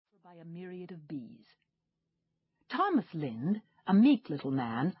by a myriad of bees. Thomas Lynde, a meek little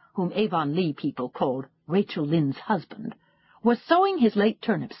man, whom Avonlea people called Rachel Lynde's husband, was sowing his late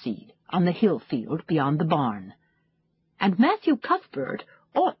turnip seed on the hill field beyond the barn. And Matthew Cuthbert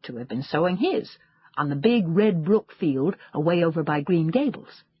ought to have been sowing his on the big Red Brook field away over by Green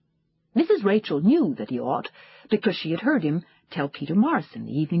Gables. Mrs. Rachel knew that he ought, because she had heard him tell Peter Morrison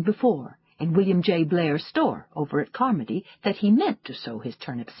the evening before in William J. Blair's store over at Carmody that he meant to sow his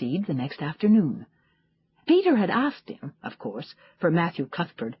turnip seed the next afternoon. Peter had asked him, of course, for Matthew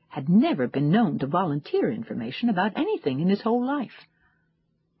Cuthbert had never been known to volunteer information about anything in his whole life.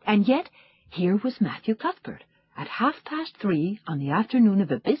 And yet here was Matthew Cuthbert, at 3:30 on the afternoon of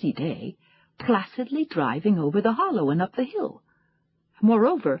a busy day, placidly driving over the hollow and up the hill.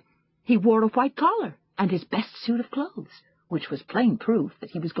 Moreover, he wore a white collar and his best suit of clothes, which was plain proof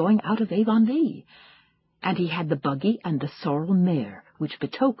that he was going out of Avonlea, and he had the buggy and the sorrel mare, which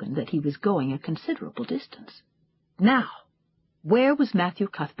betokened that he was going a considerable distance. Now, where was Matthew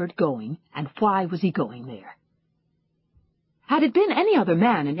Cuthbert going, and why was he going there? Had it been any other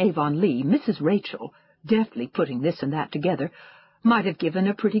man in Avonlea, Mrs. Rachel, deftly putting this and that together, might have given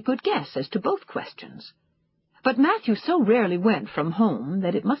a pretty good guess as to both questions. But Matthew so rarely went from home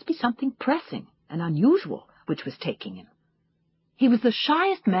that it must be something pressing and unusual which was taking him. He was the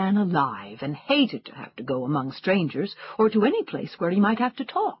shyest man alive, and hated to have to go among strangers or to any place where he might have to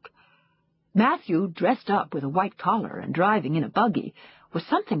talk. Matthew, dressed up with a white collar and driving in a buggy, was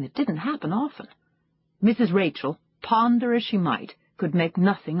something that didn't happen often. Mrs. Rachel, ponder as she might, could make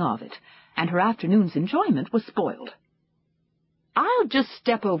nothing of it, and her afternoon's enjoyment was spoiled. "I'll just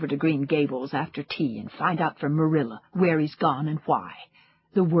step over to Green Gables after tea and find out from Marilla where he's gone and why,"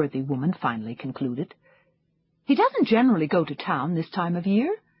 the worthy woman finally concluded. "He doesn't generally go to town this time of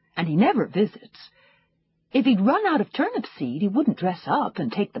year, and he never visits. If he'd run out of turnip seed, he wouldn't dress up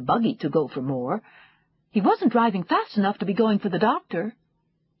and take the buggy to go for more. He wasn't driving fast enough to be going for the doctor.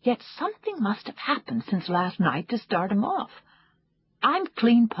 Yet something must have happened since last night to start him off. I'm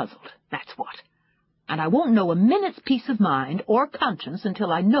clean puzzled, that's what. And I won't know a minute's peace of mind or conscience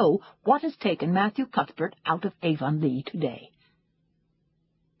until I know what has taken Matthew Cuthbert out of Avonlea today."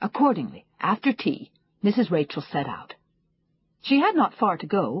 Accordingly, after tea, Mrs. Rachel set out. She had not far to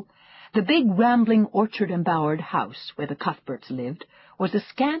go. The big, rambling, orchard-embowered house where the Cuthberts lived was a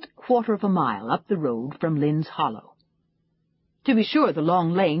scant quarter of a mile up the road from Lynde's Hollow. To be sure, the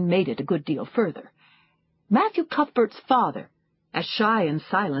long lane made it a good deal further. Matthew Cuthbert's father, as shy and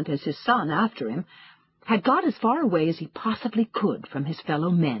silent as his son after him, had got as far away as he possibly could from his fellow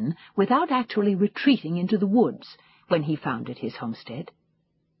men without actually retreating into the woods when he founded his homestead.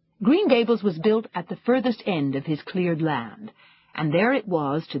 Green Gables was built at the furthest end of his cleared land, and there it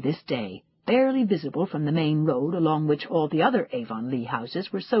was to this day, barely visible from the main road along which all the other Avonlea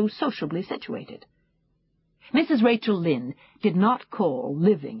houses were so sociably situated. Mrs. Rachel Lynde did not call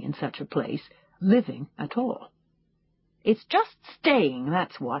living in such a place living at all. "It's just staying,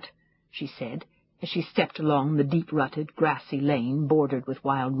 that's what," she said, as she stepped along the deep-rutted, grassy lane bordered with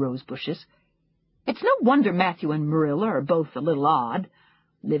wild rose bushes. "It's no wonder Matthew and Marilla are both a little odd,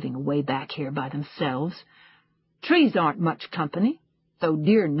 living away back here by themselves. Trees aren't much company, though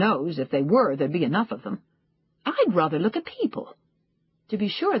dear knows if they were there'd be enough of them. I'd rather look at people. To be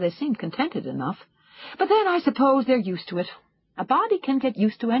sure, they seem contented enough, but then I suppose they're used to it. A body can get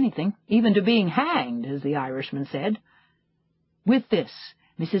used to anything, even to being hanged, as the Irishman said." With this,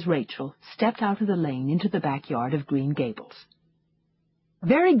 Mrs. Rachel stepped out of the lane into the backyard of Green Gables.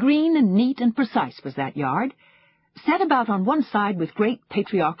 Very green and neat and precise was that yard, set about on one side with great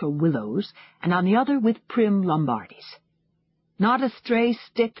patriarchal willows, and on the other with prim Lombardies. Not a stray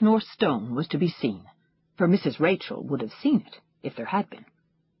stick nor stone was to be seen, for Mrs. Rachel would have seen it if there had been.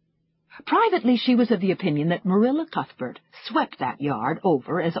 Privately, she was of the opinion that Marilla Cuthbert swept that yard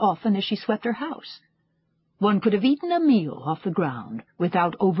over as often as she swept her house. One could have eaten a meal off the ground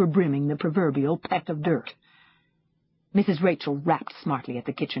without overbrimming the proverbial peck of dirt. Mrs. Rachel rapped smartly at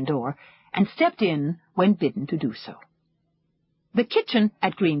the kitchen door, and stepped in when bidden to do so. The kitchen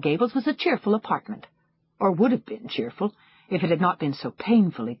at Green Gables was a cheerful apartment, or would have been cheerful if it had not been so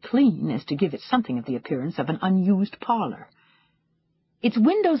painfully clean as to give it something of the appearance of an unused parlor. Its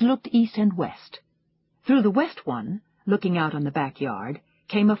windows looked east and west. Through the west one, looking out on the backyard,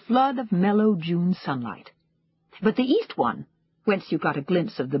 came a flood of mellow June sunlight. But the east one, whence you got a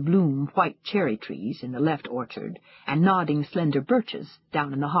glimpse of the bloom white cherry trees in the left orchard and nodding slender birches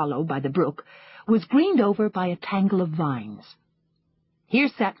down in the hollow by the brook, was greened over by a tangle of vines. Here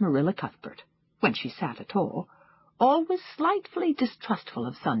sat Marilla Cuthbert, when she sat at all, always slightly distrustful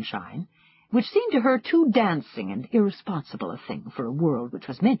of sunshine, which seemed to her too dancing and irresponsible a thing for a world which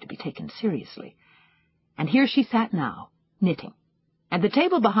was meant to be taken seriously. And here she sat now, knitting, and the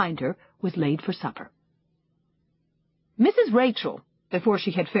table behind her was laid for supper. Mrs. Rachel, before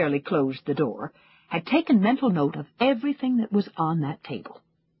she had fairly closed the door, had taken mental note of everything that was on that table.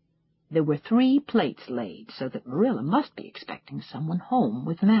 There were 3 plates laid, so that Marilla must be expecting someone home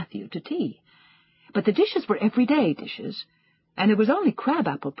with Matthew to tea. But the dishes were everyday dishes, and there was only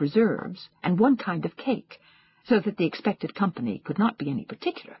crab-apple preserves and 1 kind of cake, so that the expected company could not be any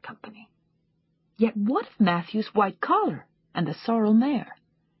particular company. Yet what of Matthew's white collar and the sorrel mare?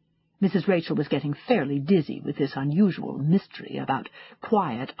 Mrs. Rachel was getting fairly dizzy with this unusual mystery about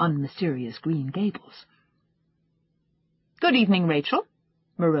quiet, unmysterious Green Gables. "Good evening, Rachel,"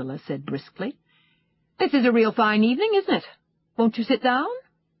 Marilla said briskly. "This is a real fine evening, isn't it? Won't you sit down?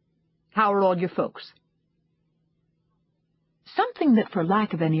 How are all your folks?" Something that, for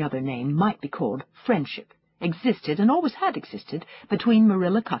lack of any other name, might be called friendship existed, and always had existed, between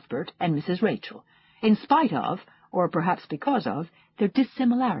Marilla Cuthbert and Mrs. Rachel, in spite of, or perhaps because of, their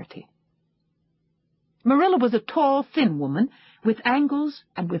dissimilarity. Marilla was a tall, thin woman, with angles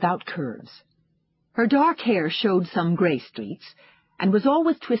and without curves. Her dark hair showed some gray streaks, and was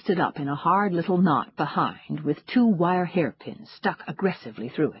always twisted up in a hard little knot behind, with 2 wire hairpins stuck aggressively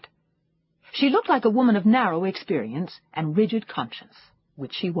through it. She looked like a woman of narrow experience and rigid conscience,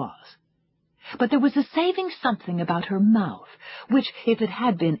 which she was. But there was a saving something about her mouth, which, if it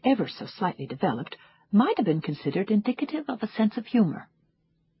had been ever so slightly developed, might have been considered indicative of a sense of humor.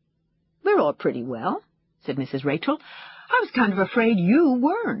 "We're all pretty well," said Mrs. Rachel. "I was kind of afraid you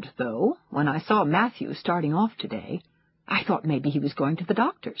weren't, though, when I saw Matthew starting off today. I thought maybe he was going to the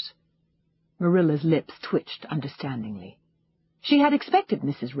doctor's." Marilla's lips twitched understandingly. She had expected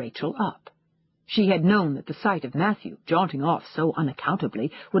Mrs. Rachel up. She had known that the sight of Matthew jaunting off so unaccountably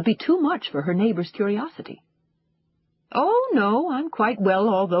would be too much for her neighbor's curiosity. "Oh, no, I'm quite well,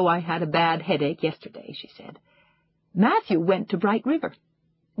 although I had a bad headache yesterday," she said. "Matthew went to Bright River.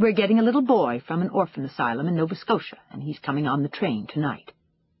 We're getting a little boy from an orphan asylum in Nova Scotia, and he's coming on the train tonight."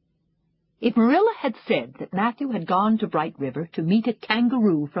 If Marilla had said that Matthew had gone to Bright River to meet a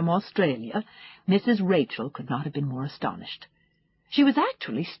kangaroo from Australia, Mrs. Rachel could not have been more astonished. She was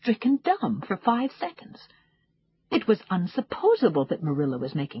actually stricken dumb for 5 seconds. It was unsupposable that Marilla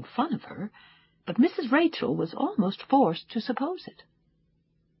was making fun of her, but Mrs. Rachel was almost forced to suppose it.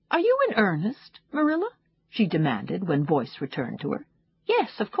 "Are you in earnest, Marilla?" she demanded when voice returned to her.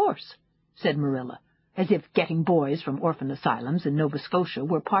 "Yes, of course," said Marilla, as if getting boys from orphan asylums in Nova Scotia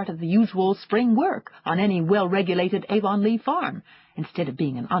were part of the usual spring work on any well-regulated Avonlea farm, instead of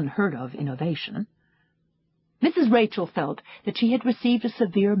being an unheard-of innovation. Mrs. Rachel felt that she had received a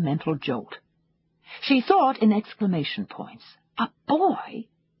severe mental jolt. She thought in exclamation points. A boy?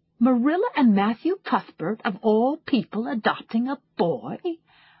 Marilla and Matthew Cuthbert, of all people, adopting a boy?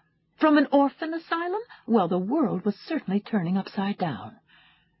 From an orphan asylum? Well, the world was certainly turning upside down.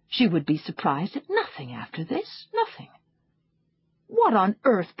 She would be surprised at nothing after this, nothing. "What on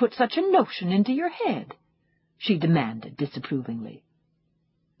earth put such a notion into your head?" she demanded disapprovingly.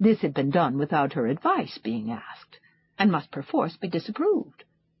 This had been done without her advice being asked, and must perforce be disapproved.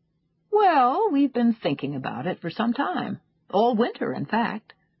 "Well, we've been thinking about it for some time, all winter, in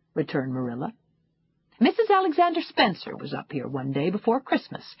fact," returned Marilla. "Mrs. Alexander Spencer was up here one day before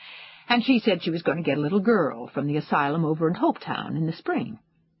Christmas, and she said she was going to get a little girl from the asylum over in Hopetown in the spring.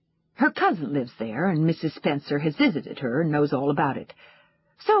 Her cousin lives there, and Mrs. Spencer has visited her and knows all about it.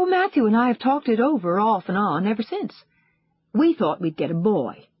 So Matthew and I have talked it over off and on ever since. We thought we'd get a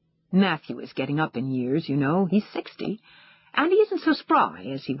boy. Matthew is getting up in years, you know. He's 60, and he isn't so spry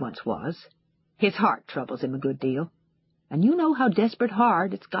as he once was. His heart troubles him a good deal, and you know how desperate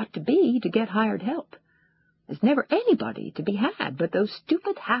hard it's got to be to get hired help. There's never anybody to be had but those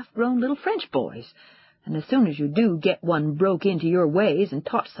stupid half-grown little French boys, and as soon as you do get one broke into your ways and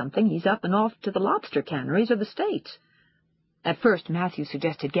taught something, he's up and off to the lobster canneries or the States. At first Matthew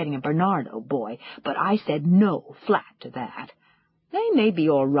suggested getting a Bernardo boy, but I said no flat to that. They may be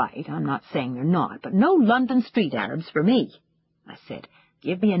all right, I'm not saying they're not, but no London street Arabs for me. I said,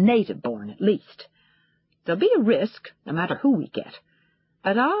 give me a native-born at least. There'll be a risk, no matter who we get,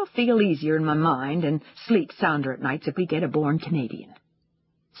 but I'll feel easier in my mind and sleep sounder at nights if we get a born Canadian.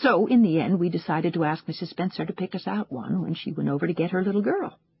 So, in the end, we decided to ask Mrs. Spencer to pick us out one when she went over to get her little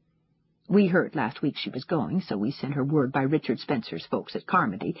girl. We heard last week she was going, so we sent her word by Richard Spencer's folks at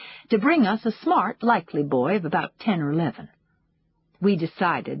Carmody to bring us a smart, likely boy of about 10 or 11. We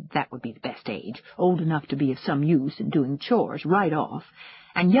decided that would be the best age, old enough to be of some use in doing chores right off,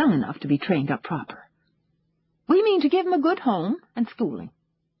 and young enough to be trained up proper. We mean to give him a good home and schooling.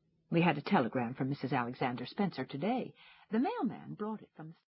 We had a telegram from Mrs. Alexander Spencer today. The mailman brought it from the